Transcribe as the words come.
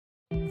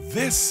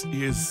This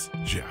is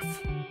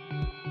Jeff.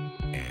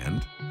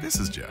 And this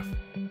is Jeff.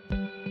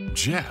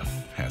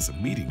 Jeff has a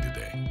meeting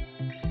today.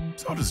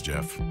 So does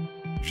Jeff.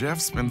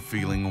 Jeff's been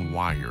feeling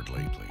wired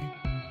lately.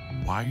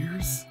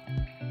 Wires?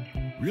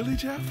 Really,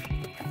 Jeff?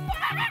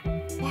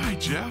 Why,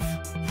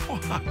 Jeff?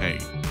 Why?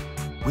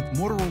 With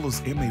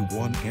Motorola's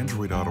MA1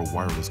 Android Auto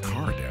wireless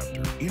car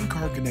adapter,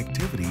 in-car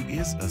connectivity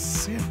is a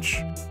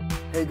cinch.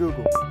 Hey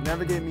Google,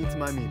 navigate me to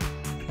my meeting.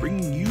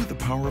 Bringing you the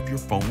power of your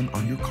phone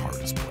on your car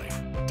display.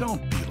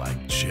 Don't be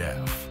like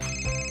Jeff.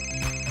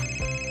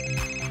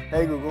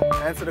 Hey Google,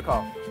 answer the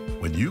call.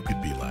 When you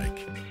could be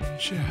like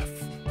Jeff.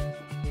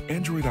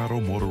 Android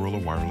Auto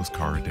Motorola wireless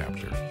car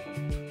adapter.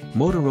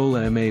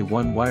 Motorola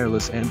MA1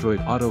 wireless Android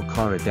Auto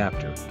car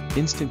adapter,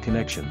 instant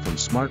connection from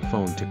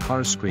smartphone to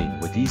car screen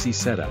with easy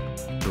setup,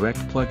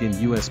 direct plug-in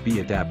USB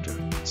adapter,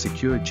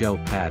 secure gel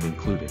pad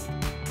included.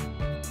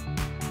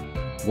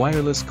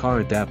 Wireless car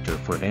adapter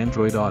for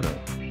Android Auto.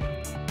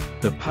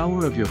 The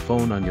power of your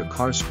phone on your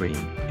car screen,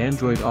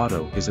 Android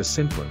Auto is a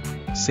simpler,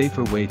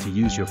 safer way to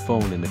use your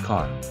phone in the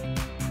car.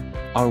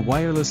 Our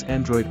wireless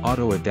Android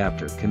Auto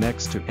adapter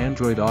connects to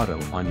Android Auto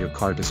on your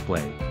car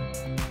display.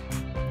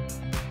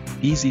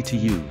 Easy to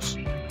use.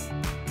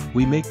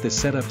 We make the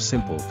setup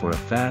simple for a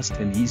fast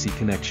and easy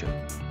connection.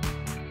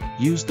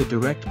 Use the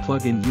direct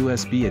plug-in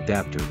USB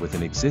adapter with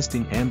an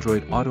existing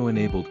Android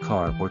Auto-enabled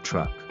car or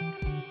truck.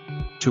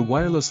 To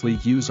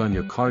wirelessly use on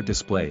your car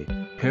display,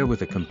 pair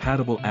with a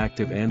compatible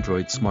active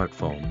Android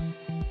smartphone.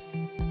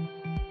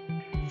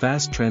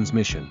 Fast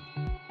transmission.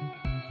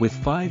 With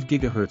 5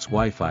 GHz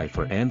Wi-Fi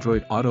for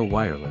Android Auto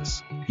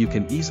Wireless, you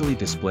can easily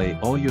display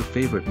all your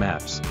favorite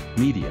maps,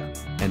 media,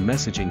 and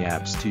messaging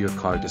apps to your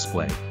car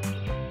display.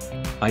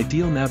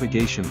 Ideal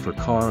navigation for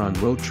car on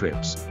road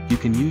trips, you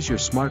can use your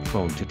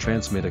smartphone to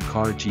transmit a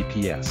car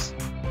GPS.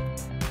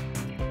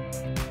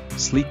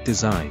 Sleek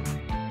design.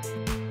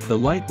 The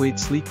lightweight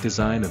sleek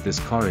design of this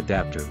car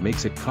adapter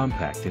makes it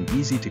compact and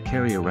easy to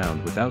carry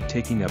around without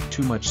taking up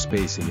too much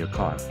space in your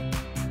car.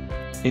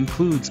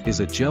 Includes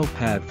is a gel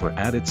pad for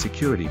added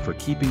security for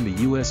keeping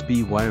the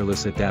USB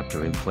wireless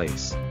adapter in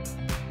place.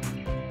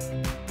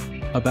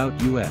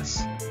 About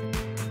US.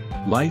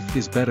 Life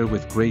is better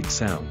with great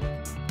sound.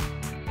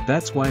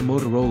 That's why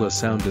Motorola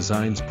Sound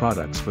designs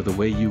products for the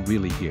way you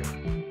really hear.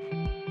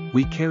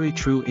 We carry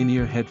true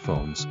in-ear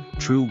headphones,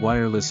 true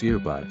wireless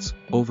earbuds,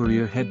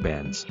 over-ear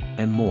headbands,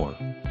 and more.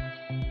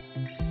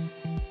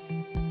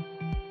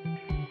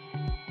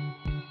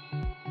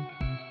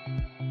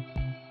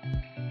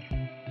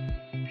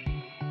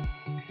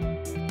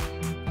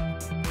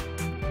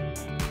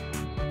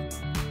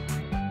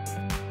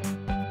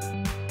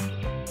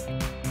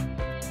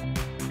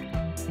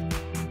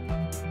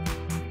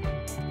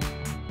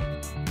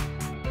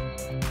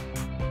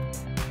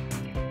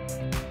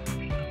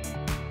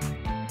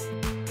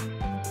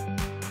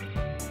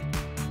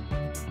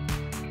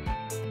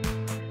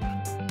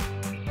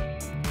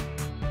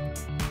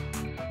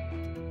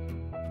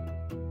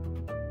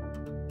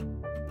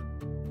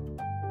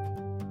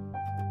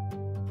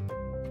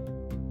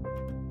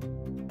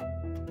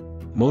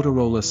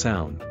 Motorola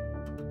Sound.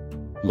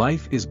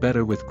 Life is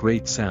better with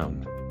great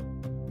sound.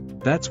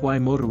 That's why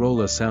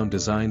Motorola Sound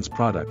designs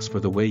products for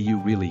the way you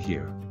really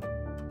hear.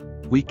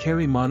 We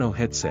carry mono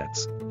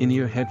headsets,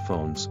 in-ear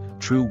headphones,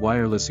 true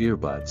wireless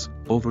earbuds,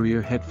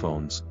 over-ear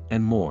headphones,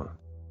 and more.